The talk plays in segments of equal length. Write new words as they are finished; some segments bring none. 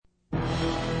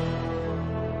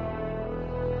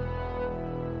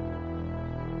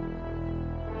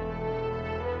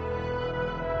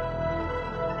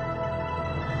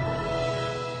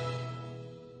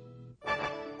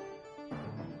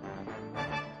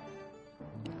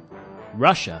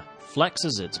Russia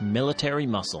flexes its military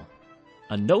muscle.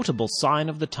 A notable sign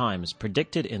of the times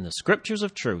predicted in the Scriptures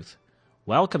of Truth.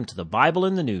 Welcome to the Bible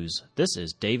in the News. This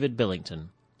is David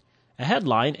Billington. A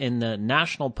headline in the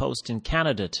National Post in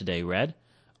Canada today read,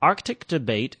 Arctic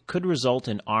debate could result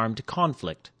in armed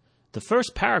conflict. The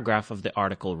first paragraph of the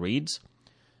article reads,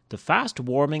 the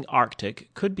fast-warming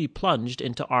Arctic could be plunged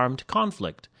into armed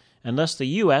conflict unless the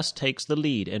U.S. takes the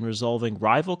lead in resolving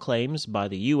rival claims by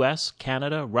the U.S.,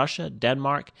 Canada, Russia,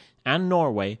 Denmark, and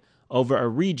Norway over a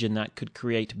region that could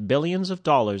create billions of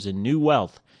dollars in new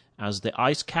wealth as the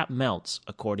ice cap melts,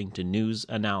 according to news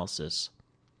analysis.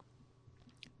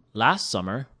 Last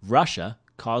summer, Russia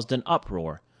caused an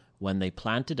uproar when they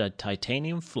planted a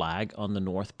titanium flag on the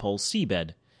North Pole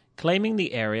seabed, claiming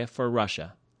the area for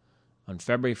Russia. On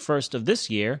February 1st of this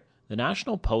year, the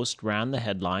National Post ran the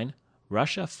headline,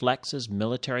 Russia flexes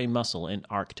military muscle in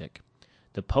Arctic.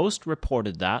 The Post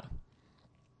reported that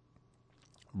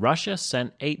Russia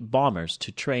sent 8 bombers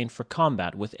to train for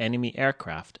combat with enemy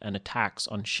aircraft and attacks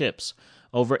on ships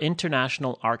over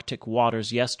international Arctic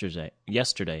waters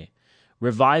yesterday,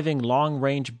 reviving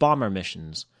long-range bomber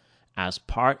missions as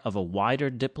part of a wider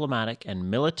diplomatic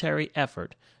and military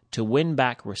effort to win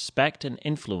back respect and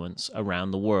influence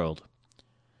around the world.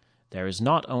 There is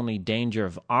not only danger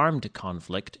of armed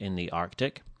conflict in the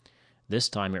Arctic, this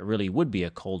time it really would be a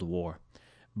Cold War,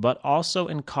 but also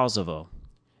in Kosovo.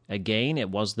 Again, it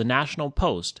was the National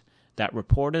Post that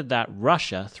reported that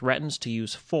Russia threatens to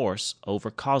use force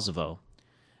over Kosovo.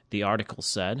 The article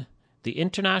said, the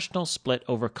international split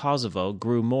over Kosovo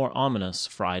grew more ominous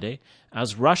Friday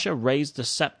as Russia raised the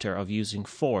scepter of using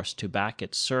force to back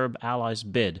its Serb allies'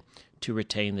 bid to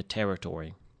retain the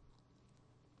territory.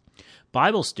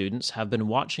 Bible students have been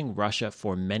watching Russia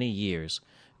for many years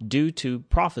due to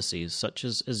prophecies such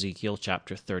as Ezekiel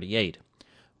chapter 38.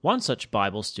 One such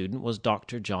Bible student was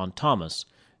Dr. John Thomas,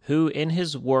 who in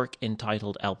his work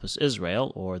entitled Elpis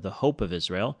Israel, or The Hope of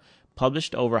Israel,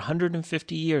 published over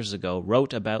 150 years ago,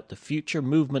 wrote about the future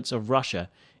movements of Russia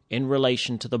in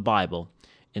relation to the Bible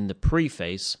in the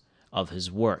preface of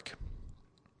his work.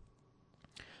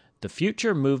 The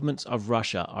future movements of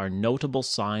Russia are notable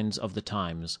signs of the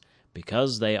times,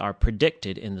 because they are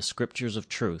predicted in the Scriptures of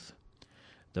Truth.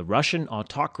 The Russian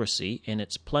autocracy in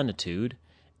its plenitude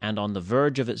and on the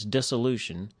verge of its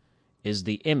dissolution is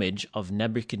the image of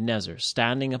Nebuchadnezzar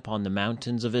standing upon the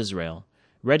mountains of Israel,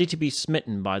 ready to be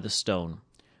smitten by the stone.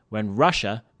 When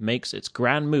Russia makes its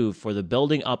grand move for the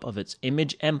building up of its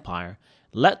image empire,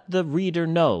 let the reader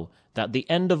know that the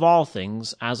end of all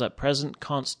things, as at present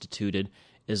constituted,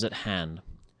 is at hand.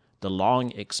 The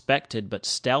long-expected but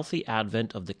stealthy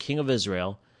advent of the King of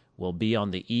Israel will be on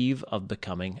the eve of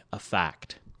becoming a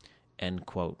fact. End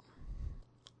quote.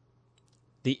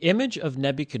 The image of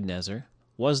Nebuchadnezzar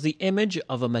was the image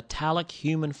of a metallic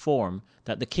human form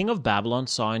that the king of Babylon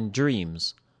saw in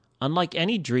dreams, unlike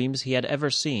any dreams he had ever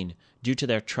seen due to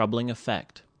their troubling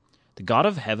effect. The God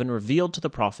of heaven revealed to the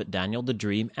prophet Daniel the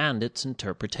dream and its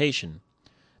interpretation.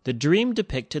 The dream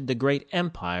depicted the great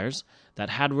empires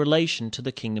that had relation to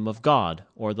the kingdom of God,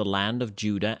 or the land of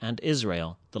Judah and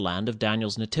Israel, the land of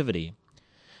Daniel's nativity.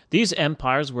 These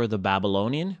empires were the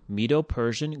Babylonian,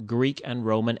 Medo-Persian, Greek, and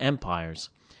Roman empires,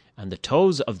 and the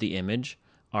toes of the image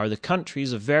are the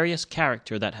countries of various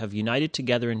character that have united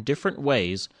together in different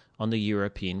ways on the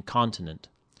European continent.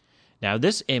 Now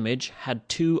this image had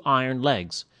 2 iron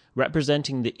legs,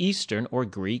 representing the eastern or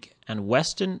Greek and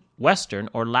western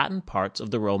or Latin parts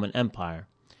of the Roman Empire.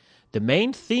 The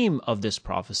main theme of this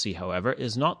prophecy, however,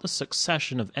 is not the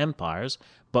succession of empires,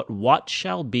 but what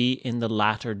shall be in the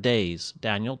latter days,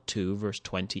 Daniel 2, verse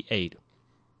 28.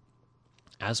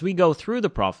 As we go through the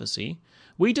prophecy,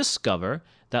 we discover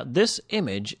that this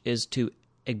image is to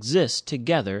exist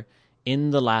together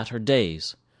in the latter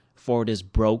days, for it is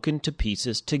broken to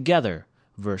pieces together,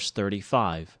 verse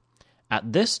 35.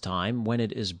 At this time, when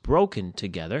it is broken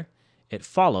together, it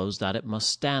follows that it must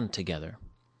stand together.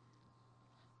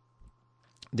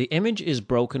 The image is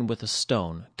broken with a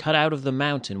stone, cut out of the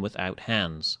mountain without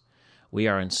hands. We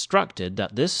are instructed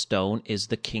that this stone is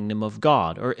the kingdom of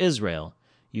God, or Israel.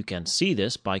 You can see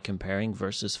this by comparing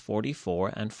verses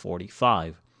 44 and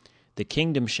 45. The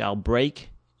kingdom shall break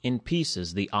in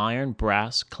pieces the iron,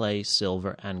 brass, clay,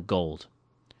 silver, and gold.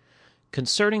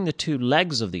 Concerning the 2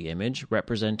 legs of the image,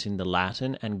 representing the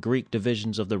Latin and Greek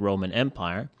divisions of the Roman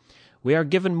Empire, we are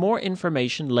given more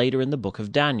information later in the book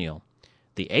of Daniel.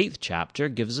 The 8th chapter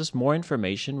gives us more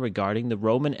information regarding the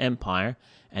Roman Empire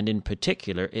and in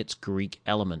particular its Greek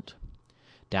element.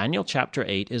 Daniel chapter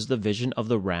 8 is the vision of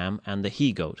the ram and the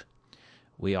he-goat.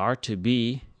 We are to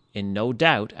be in no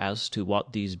doubt as to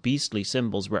what these beastly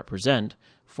symbols represent,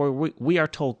 for we are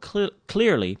told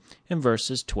clearly in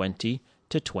verses 20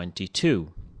 to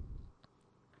 22.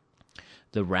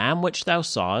 The ram which thou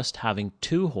sawest having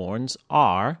 2 horns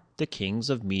are the kings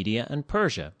of Media and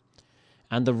Persia,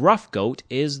 and the rough goat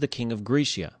is the king of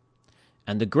Grecia,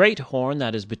 and the great horn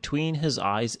that is between his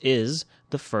eyes is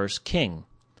the first king.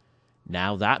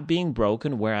 Now that being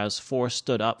broken, whereas 4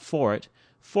 stood up for it,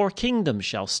 4 kingdoms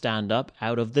shall stand up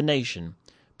out of the nation,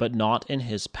 but not in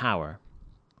his power.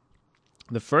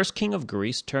 The first king of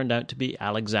Greece turned out to be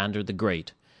Alexander the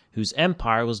Great, whose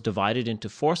empire was divided into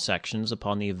 4 sections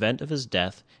upon the event of his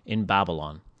death in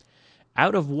Babylon.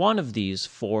 Out of one of these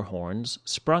 4 horns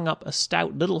sprung up a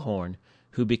stout little horn,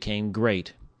 who became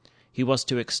great. He was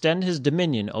to extend his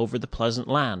dominion over the pleasant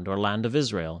land, or land of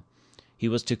Israel. He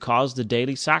was to cause the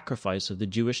daily sacrifice of the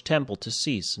Jewish temple to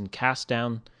cease and cast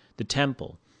down the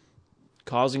temple,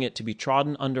 causing it to be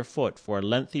trodden underfoot for a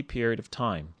lengthy period of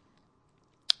time.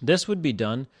 This would be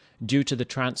done due to the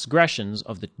transgressions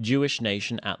of the Jewish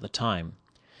nation at the time.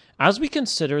 As we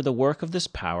consider the work of this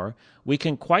power, we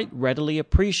can quite readily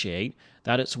appreciate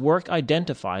that its work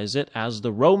identifies it as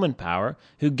the Roman power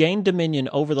who gained dominion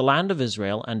over the land of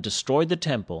Israel and destroyed the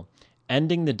temple,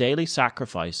 ending the daily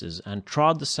sacrifices, and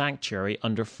trod the sanctuary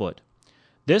underfoot.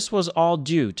 This was all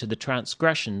due to the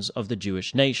transgressions of the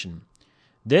Jewish nation.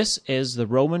 This is the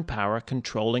Roman power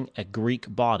controlling a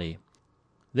Greek body.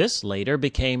 This later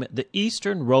became the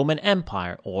Eastern Roman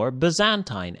Empire, or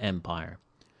Byzantine Empire.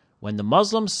 When the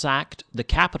Muslims sacked the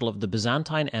capital of the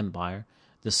Byzantine Empire,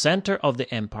 the center of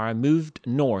the empire moved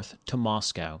north to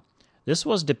Moscow. This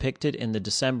was depicted in the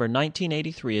December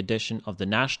 1983 edition of the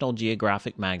National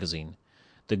Geographic magazine.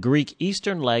 The Greek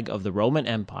eastern leg of the Roman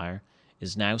Empire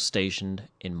is now stationed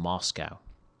in Moscow.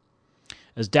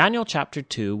 As Daniel chapter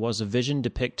 2 was a vision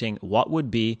depicting what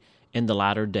would be in the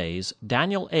latter days,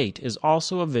 Daniel 8 is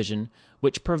also a vision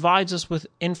which provides us with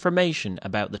information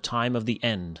about the time of the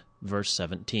end, verse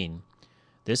 17.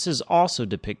 This is also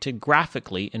depicted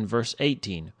graphically in verse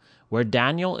 18, where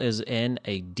Daniel is in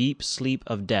a deep sleep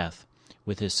of death,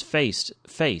 with his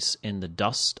face in the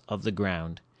dust of the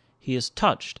ground. He is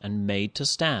touched and made to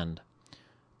stand.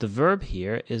 The verb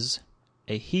here is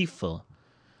a hiphil,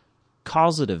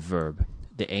 causative verb.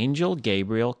 The angel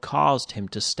Gabriel caused him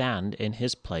to stand in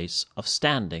his place of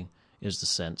standing, is the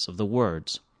sense of the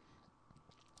words.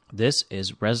 This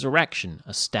is resurrection,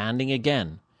 a standing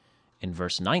again. In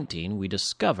verse 19, we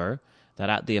discover that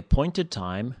at the appointed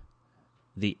time,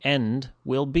 the end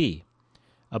will be.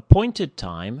 Appointed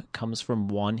time comes from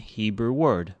one Hebrew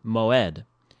word, moed.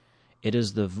 It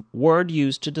is the word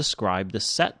used to describe the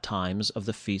set times of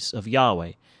the feasts of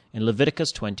Yahweh in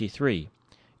Leviticus 23.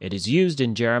 It is used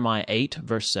in Jeremiah 8,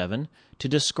 verse 7, to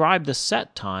describe the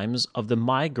set times of the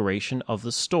migration of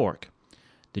the stork.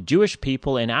 The Jewish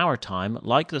people in our time,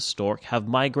 like the stork, have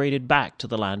migrated back to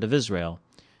the land of Israel.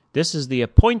 This is the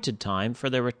appointed time for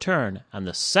their return and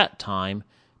the set time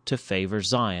to favor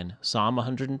Zion. Psalm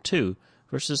 102,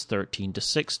 verses 13 to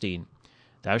 16.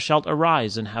 Thou shalt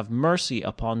arise and have mercy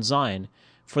upon Zion,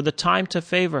 for the time to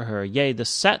favor her, yea, the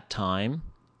set time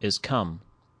is come.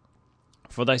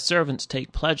 For thy servants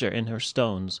take pleasure in her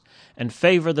stones, and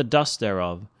favor the dust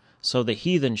thereof. So the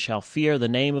heathen shall fear the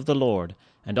name of the Lord,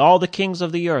 and all the kings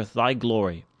of the earth thy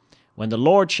glory. When the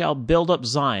Lord shall build up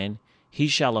Zion, he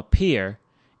shall appear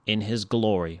in his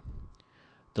glory.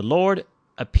 The Lord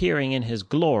appearing in his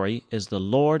glory is the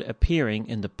Lord appearing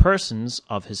in the persons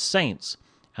of his saints,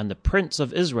 and the Prince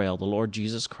of Israel, the Lord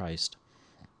Jesus Christ.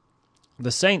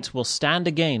 The saints will stand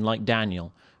again like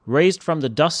Daniel, raised from the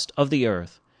dust of the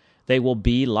earth. They will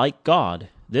be like God.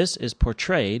 This is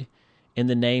portrayed in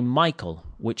the name Michael,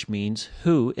 which means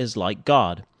who is like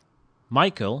God.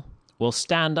 Michael will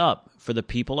stand up for the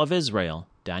people of Israel,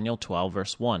 Daniel 12,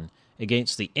 verse 1,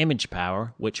 against the image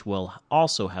power, which will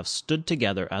also have stood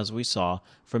together, as we saw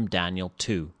from Daniel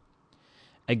 2.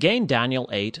 Again, Daniel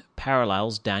 8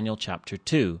 parallels Daniel chapter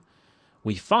 2.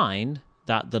 We find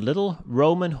that the little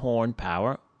Roman horn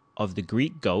power of the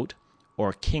Greek goat,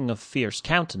 or king of fierce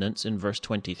countenance in verse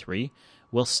 23,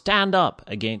 will stand up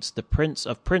against the prince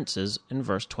of princes in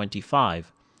verse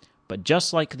 25. But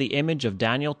just like the image of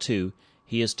Daniel 2,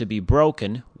 he is to be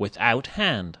broken without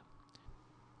hand.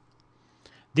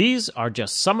 These are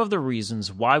just some of the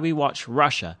reasons why we watch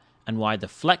Russia and why the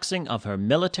flexing of her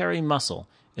military muscle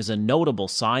is a notable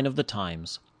sign of the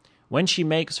times. When she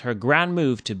makes her grand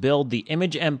move to build the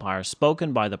image empire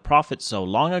spoken by the prophet so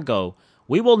long ago,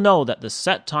 we will know that the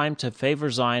set time to favor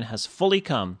Zion has fully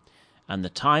come, and the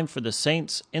time for the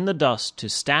saints in the dust to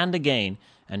stand again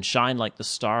and shine like the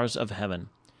stars of heaven.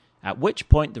 At which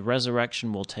point the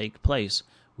resurrection will take place,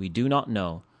 We do not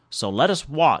know. So let us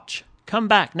watch. Come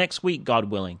back next week, God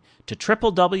willing, to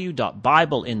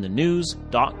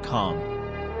www.bibleinthenews.com.